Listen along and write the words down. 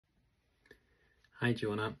Hi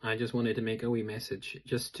Jonah, I just wanted to make a wee message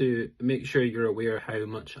just to make sure you're aware how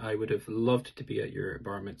much I would have loved to be at your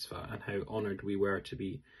bar mitzvah and how honoured we were to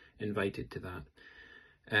be invited to that.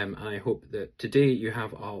 And I hope that today you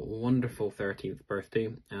have a wonderful 13th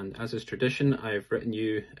birthday, and as is tradition I've written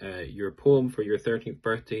you your poem for your 13th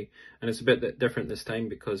birthday, and it's a bit different this time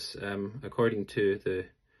because according to the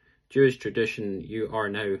Jewish tradition you are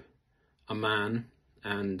now a man,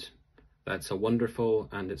 and that's a wonderful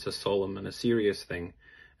and it's a solemn and a serious thing,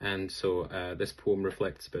 and so this poem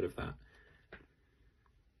reflects a bit of that.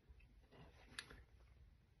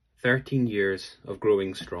 13 years of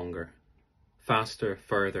growing stronger, faster,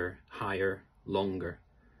 further, higher, longer.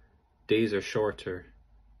 Days are shorter,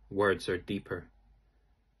 words are deeper.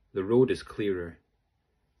 The road is clearer,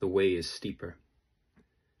 the way is steeper.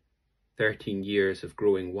 13 years of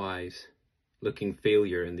growing wise, looking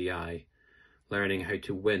failure in the eye, learning how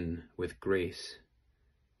to win with grace,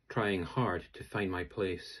 trying hard to find my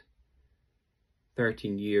place.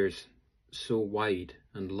 13 years so wide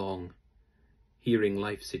and long, hearing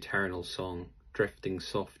life's eternal song drifting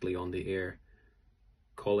softly on the air,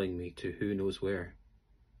 calling me to who knows where.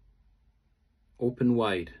 Open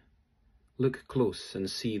wide, look close and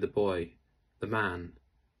see the boy, the man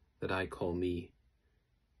that I call me,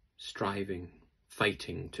 striving,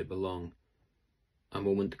 fighting to belong. A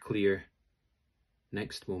moment clear,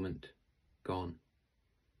 next moment gone.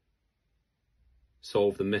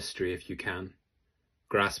 Solve the mystery if you can.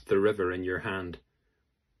 Grasp the river in your hand.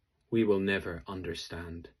 We will never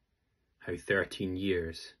understand how 13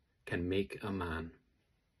 years can make a man.